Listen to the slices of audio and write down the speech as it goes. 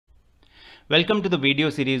Welcome to the video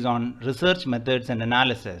series on research methods and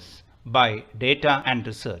analysis by Data and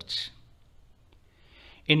Research.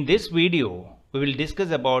 In this video, we will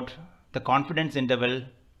discuss about the confidence interval,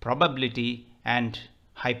 probability and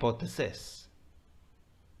hypothesis.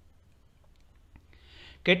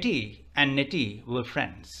 Katie and Nettie were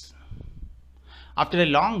friends. After a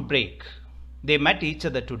long break, they met each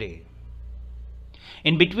other today.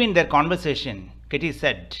 In between their conversation, Katie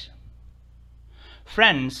said,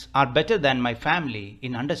 "Friends are better than my family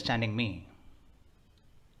in understanding me."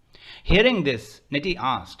 Hearing this, Nettie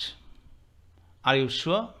asked, "Are you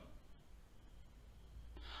sure?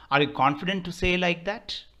 Are you confident to say like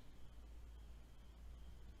that?"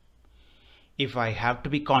 "If I have to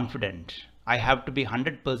be confident, I have to be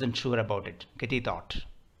 100% sure about it," Katie thought.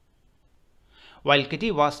 While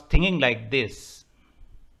Katie was thinking like this,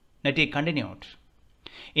 Nettie continued,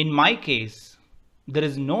 "In my case, there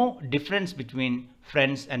is no difference between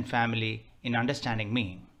friends and family in understanding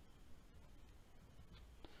me."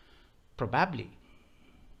 "Probably."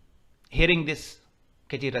 Hearing this,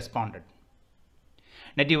 Katie responded.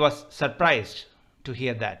 Nettie was surprised to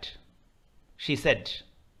hear that. She said,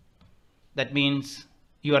 "That means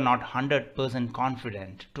you are not 100%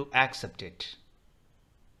 confident to accept it."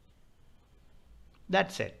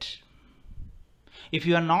 That's it. If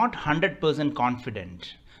you are not 100%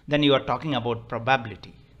 confident, then you are talking about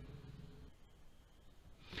probability.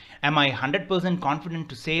 Am I 100% confident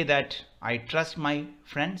to say that I trust my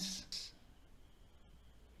friends?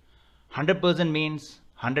 100% means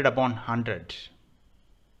 100 upon 100.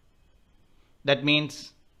 That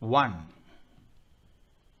means 1.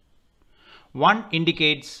 1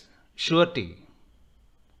 indicates surety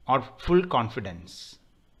or full confidence.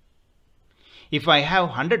 If I have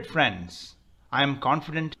 100 friends, I am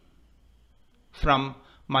confident from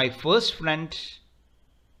my first friend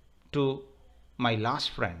to my last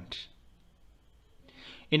friend.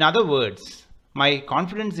 In other words, my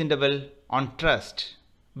confidence interval on trust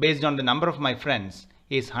based on the number of my friends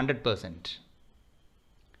is 100%.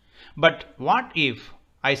 But what if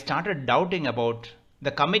I started doubting about the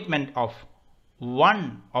commitment of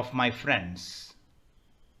one of my friends?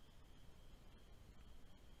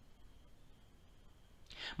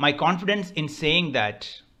 My confidence in saying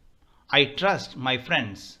that I trust my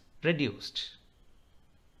friends reduced.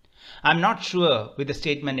 I'm not sure with the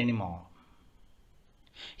statement anymore.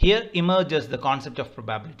 Here emerges the concept of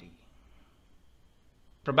probability.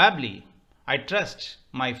 Probably, I trust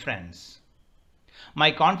my friends.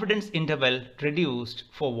 My confidence interval reduced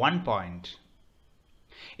for 1 point.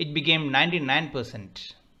 It became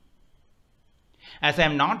 99%. As I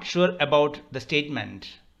am not sure about the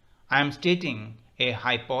statement, I am stating a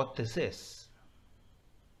hypothesis.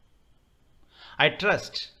 I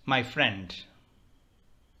trust my friend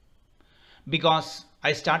because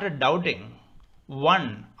I started doubting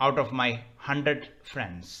one out of my 100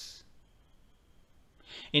 friends.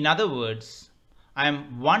 In other words, I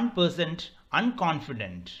am 1%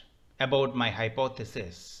 unconfident about my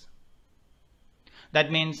hypothesis.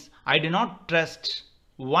 That means I do not trust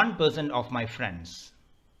 1% of my friends.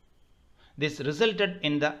 This resulted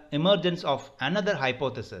in the emergence of another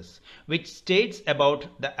hypothesis which states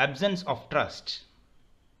about the absence of trust.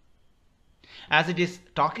 As it is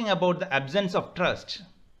talking about the absence of trust,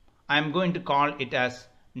 I am going to call it as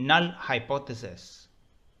null hypothesis.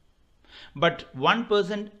 But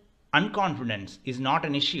 1% unconfidence is not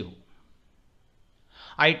an issue.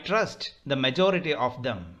 I trust the majority of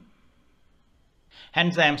them.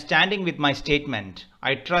 Hence I am standing with my statement,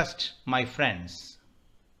 I trust my friends.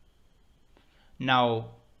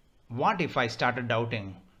 Now, what if I started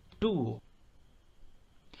doubting 2?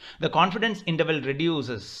 The confidence interval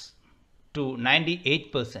reduces to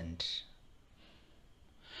 98%.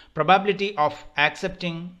 Probability of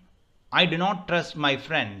accepting I do not trust my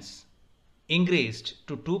friends increased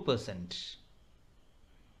to 2%.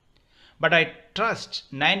 But I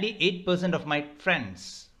trust 98% of my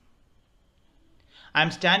friends. I am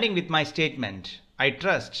standing with my statement, I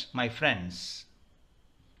trust my friends.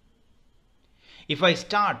 If I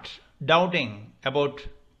start doubting about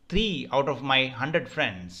 3 out of my 100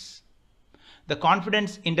 friends, the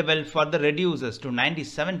confidence interval further reduces to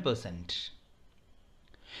 97%.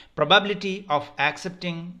 Probability of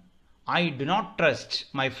accepting I do not trust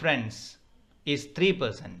my friends is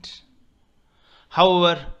 3%.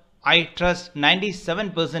 However, I trust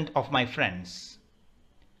 97% of my friends.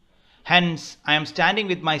 Hence, I am standing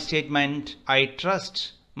with my statement, I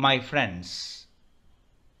trust my friends.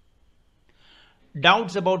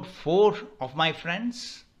 Doubts about 4 of my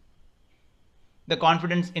friends? The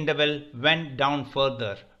confidence interval went down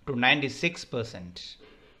further to 96%.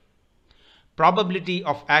 probability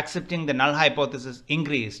of accepting the null hypothesis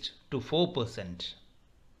increased to 4%.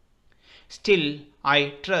 Still,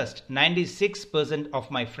 I trust 96%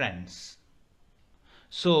 of my friends.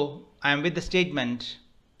 So, I am with the statement,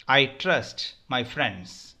 I trust my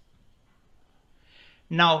friends.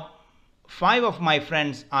 Now, 5 of my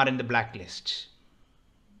friends are in the blacklist.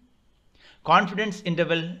 Confidence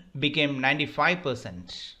interval became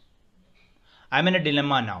 95%. I am in a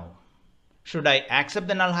dilemma now. Should I accept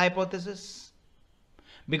the null hypothesis?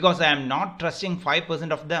 Because I am not trusting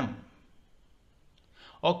 5% of them.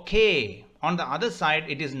 Okay, on the other side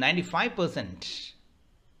it is 95%.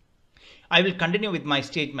 I will continue with my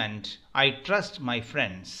statement, I trust my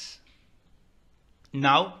friends.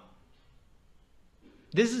 Now,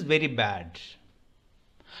 this is very bad.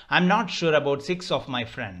 I am not sure about 6 of my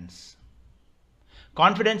friends.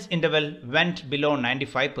 Confidence interval went below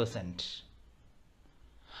 95%.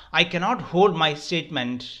 I cannot hold my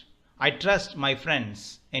statement, I trust my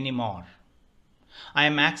friends anymore. I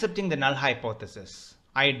am accepting the null hypothesis.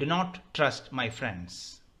 I do not trust my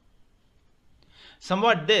friends.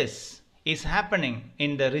 Somewhat this is happening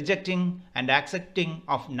in the rejecting and accepting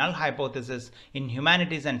of null hypothesis in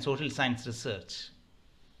humanities and social science research.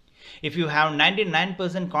 If you have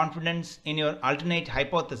 99% confidence in your alternate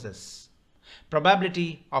hypothesis,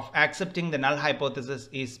 probability of accepting the null hypothesis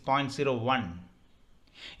is 0.01.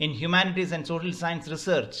 In humanities and social science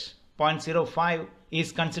research, 0.05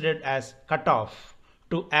 is considered as cutoff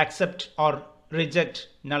to accept or reject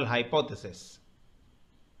null hypothesis.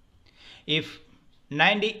 If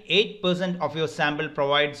 98% of your sample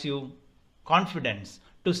provides you confidence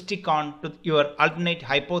to stick on to your alternate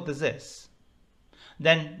hypothesis,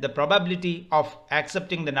 then the probability of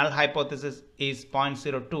accepting the null hypothesis is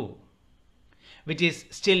 0.02, which is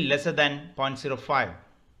still lesser than 0.05.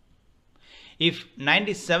 If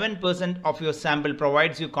 97% of your sample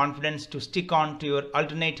provides you confidence to stick on to your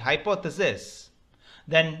alternate hypothesis,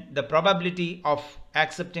 then the probability of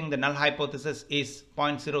accepting the null hypothesis is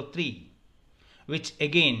 0.03, which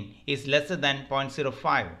again is lesser than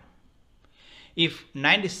 0.05. If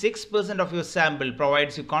 96% of your sample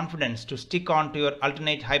provides you confidence to stick on to your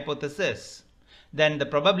alternate hypothesis, then the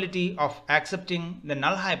probability of accepting the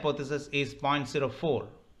null hypothesis is 0.04,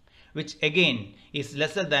 which again is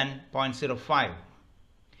lesser than 0.05.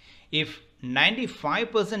 If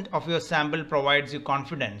 95% of your sample provides you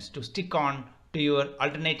confidence to stick on to your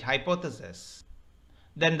alternate hypothesis,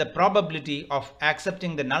 then the probability of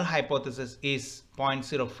accepting the null hypothesis is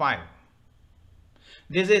 0.05.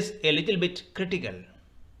 This is a little bit critical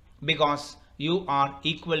because you are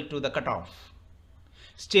equal to the cutoff.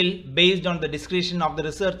 Still, based on the discretion of the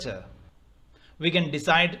researcher, we can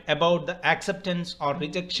decide about the acceptance or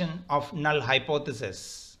rejection of null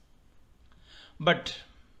hypothesis. But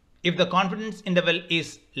if the confidence interval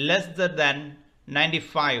is less than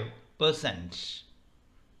 95%,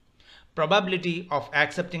 probability of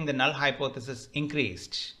accepting the null hypothesis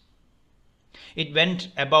increased. It went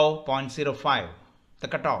above 0.05, the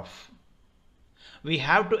cutoff. We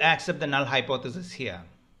have to accept the null hypothesis here.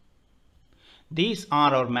 These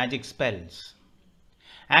are our magic spells.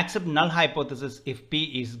 Accept null hypothesis if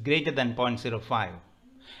p is greater than 0.05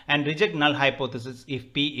 and reject null hypothesis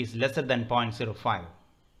if p is lesser than 0.05.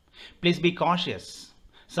 Please be cautious.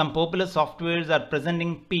 Some popular softwares are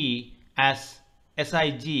presenting p as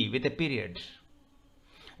SIG with a period.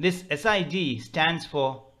 This SIG stands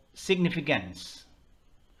for significance.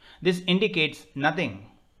 This indicates nothing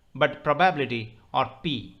but probability or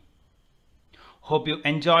p. Hope you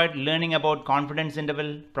enjoyed learning about confidence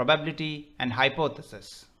interval, probability and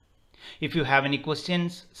hypothesis. If you have any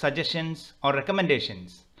questions, suggestions or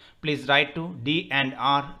recommendations, please write to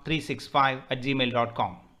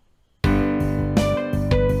dandr365@gmail.com.